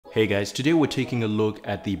Hey guys, today we're taking a look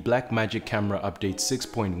at the Blackmagic Camera Update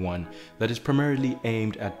 6.1 that is primarily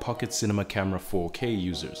aimed at Pocket Cinema Camera 4K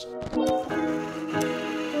users.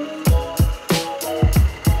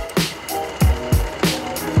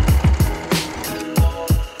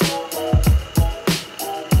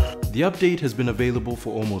 The update has been available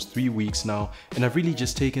for almost 3 weeks now, and I've really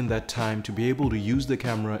just taken that time to be able to use the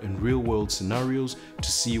camera in real-world scenarios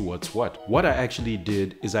to see what's what. What I actually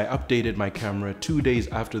did is I updated my camera 2 days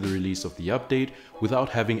after the release of the update without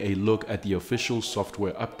having a look at the official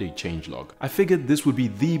software update changelog. I figured this would be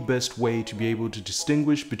the best way to be able to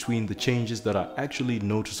distinguish between the changes that are actually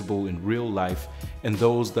noticeable in real life and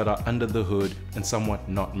those that are under the hood and somewhat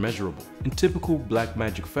not measurable. In typical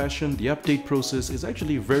Blackmagic fashion, the update process is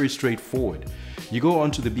actually very straightforward. You go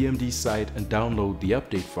onto the BMD site and download the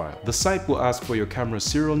update file. The site will ask for your camera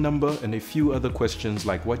serial number and a few other questions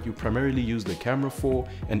like what you primarily use the camera for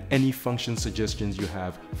and any function suggestions you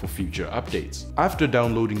have for future updates. After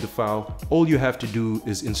downloading the file, all you have to do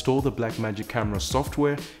is install the Blackmagic camera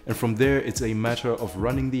software, and from there it's a matter of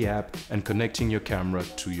running the app and connecting your camera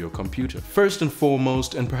to your computer. First and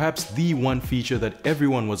foremost, and perhaps the one feature that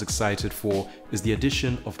everyone was excited for, is the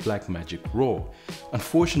addition of Blackmagic RAW.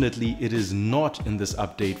 Unfortunately, it is not in this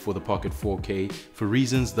update for the Pocket 4K for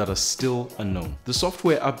reasons that are still unknown. The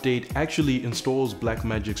software update actually installs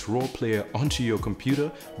Blackmagic's RAW player onto your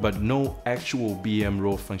computer, but no actual BM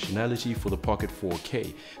RAW functionality for the Pocket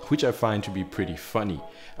 4K, which I find to be pretty funny.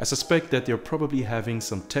 I suspect that they're probably having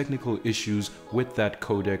some technical issues with that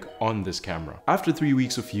codec on this camera. After 3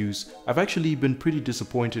 weeks of use, I've actually been pretty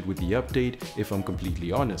disappointed with the update, if I'm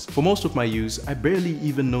completely honest. For most of my use, I barely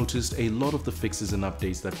even noticed a lot of the fixes and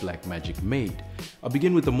updates that Blackmagic made. I'll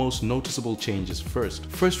begin with the most noticeable changes first.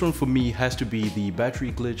 First one for me has to be the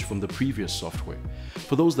battery glitch from the previous software.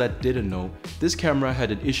 For those that didn't know, this camera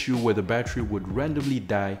had an issue where the battery would randomly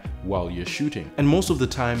die while you're shooting. And most of the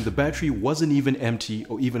time, the battery wasn't even empty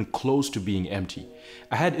or even close to being empty.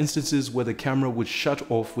 I had instances where the camera would shut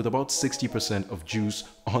off with about 60% of juice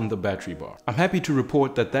on the battery bar. I'm happy to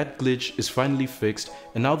report that that glitch is finally fixed,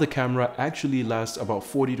 and now the camera actually lasts about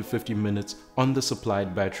 40 to 50 minutes on the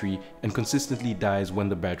supplied battery and consistently dies when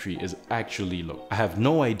the battery is actually low. I have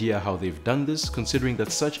no idea how they've done this, considering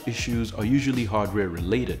that such issues are usually hardware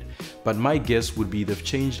related, but my guess would be they've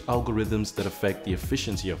changed algorithms that affect the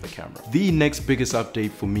efficiency of the camera. The next biggest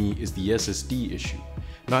update for me is the SSD issue.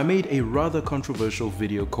 Now, I made a rather controversial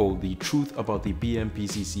video called The Truth About the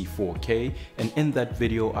BMPCC 4K, and in that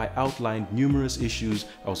video I outlined numerous issues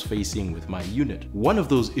I was facing with my unit. One of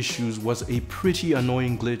those issues was a pretty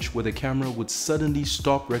annoying glitch where the camera would suddenly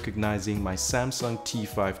stop recognizing my Samsung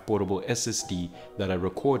T5 portable SSD that I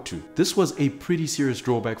record to. This was a pretty serious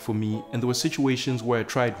drawback for me, and there were situations where I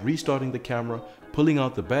tried restarting the camera, pulling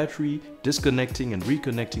out the battery, disconnecting and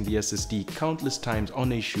reconnecting the SSD countless times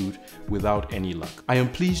on a shoot without any luck. I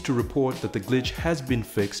am pleased to report that the glitch has been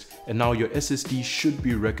fixed, and now your SSD should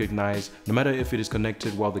be recognized no matter if it is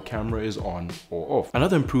connected while the camera is on or off.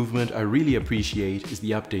 Another improvement I really appreciate is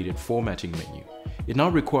the updated formatting menu. It now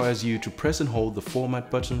requires you to press and hold the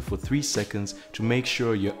format button for 3 seconds to make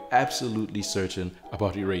sure you're absolutely certain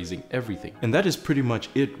about erasing everything. And that is pretty much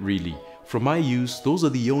it, really. From my use, those are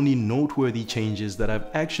the only noteworthy changes that I've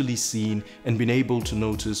actually seen and been able to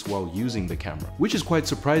notice while using the camera, which is quite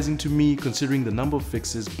surprising to me considering the number of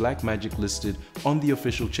fixes Blackmagic listed on the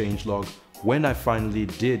official changelog when I finally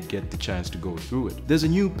did get the chance to go through it. There's a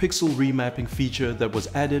new pixel remapping feature that was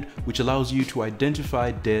added, which allows you to identify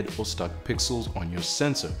dead or stuck pixels on your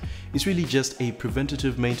sensor. It's really just a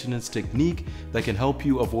preventative maintenance technique that can help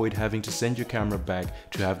you avoid having to send your camera back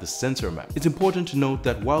to have the sensor mapped. It's important to note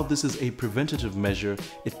that while this is a preventative measure,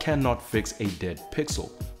 it cannot fix a dead pixel.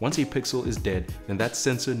 Once a pixel is dead, then that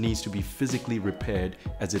sensor needs to be physically repaired,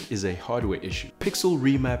 as it is a hardware issue. Pixel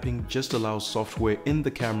remapping just allows software in the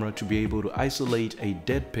camera to be able to isolate a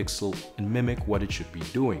dead pixel and mimic what it should be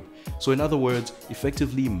doing. So in other words,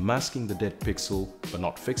 effectively masking the dead pixel but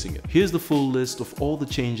not fixing it. Here's the full list of all the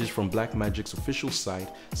changes from Blackmagic's official site.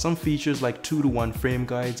 Some features like 2:1 frame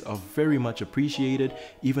guides are very much appreciated,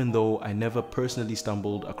 even though I never personally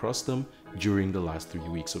stumbled across them during the last 3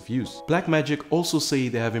 weeks of use. Blackmagic also say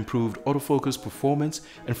they have improved autofocus performance,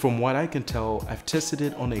 and from what I can tell, I've tested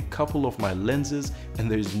it on a couple of my lenses and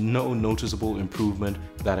there is no noticeable improvement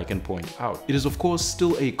that I can point out. It is of course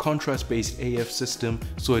still a contrast-based AF system,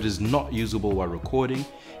 so it is not usable while recording.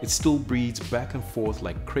 It still breathes back and forth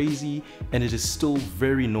like crazy, and it is still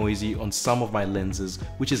very noisy on some of my lenses,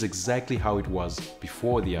 which is exactly how it was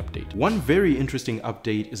before the update. One very interesting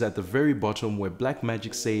update is at the very bottom, where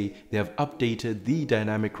Blackmagic say they have updated the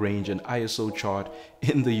dynamic range and ISO chart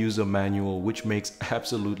in the user manual, which makes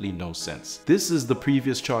absolutely no sense. This is the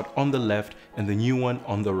previous chart on the left and the new one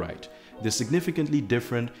on the right. They're significantly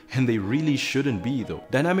different, and they really shouldn't be though.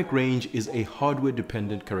 Dynamic range is a hardware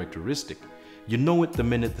dependent characteristic. You know it the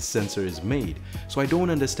minute the sensor is made, so I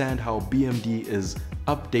don't understand how BMD is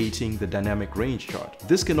updating the dynamic range chart.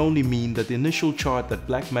 This can only mean that the initial chart that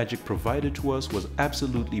Blackmagic provided to us was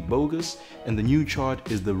absolutely bogus, and the new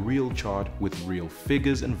chart is the real chart with real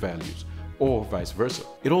figures and values, or vice versa.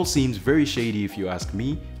 It all seems very shady if you ask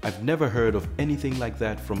me. I've never heard of anything like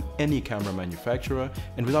that from any camera manufacturer,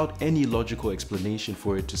 and without any logical explanation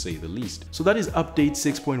for it, to say the least. So that is update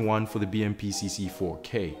 6.1 for the BMPCC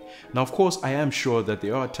 4K. Now of course I am sure that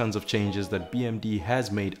there are tons of changes that BMD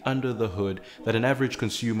has made under the hood that an average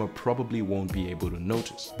consumer probably won't be able to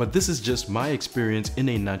notice. But this is just my experience in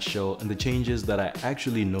a nutshell, and the changes that I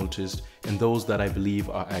actually noticed and those that I believe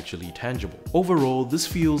are actually tangible. Overall, this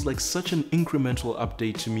feels like such an incremental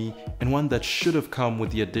update to me, and one that should have come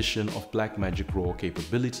with the addition of Blackmagic RAW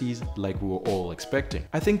capabilities like we were all expecting.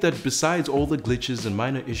 I think that besides all the glitches and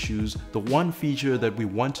minor issues, the one feature that we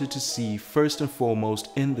wanted to see first and foremost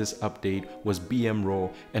in this update was BM RAW,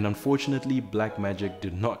 and unfortunately Blackmagic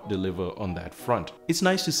did not deliver on that front. It's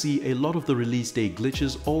nice to see a lot of the release day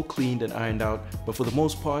glitches all cleaned and ironed out, but for the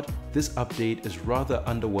most part this update is rather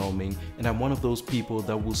underwhelming, and I'm one of those people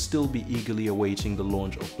that will still be eagerly awaiting the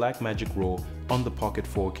launch of Blackmagic RAW on the Pocket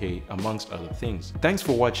 4K, amongst other things. Thanks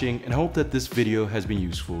for watching, and I hope that this video has been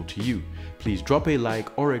useful to you. Please drop a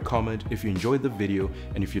like or a comment if you enjoyed the video,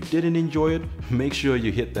 and if you didn't enjoy it, make sure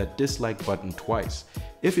you hit that dislike button twice.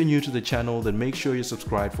 If you're new to the channel, then make sure you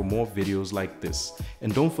subscribe for more videos like this,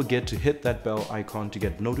 and don't forget to hit that bell icon to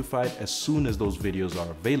get notified as soon as those videos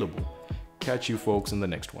are available. Catch you folks in the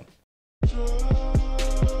next one.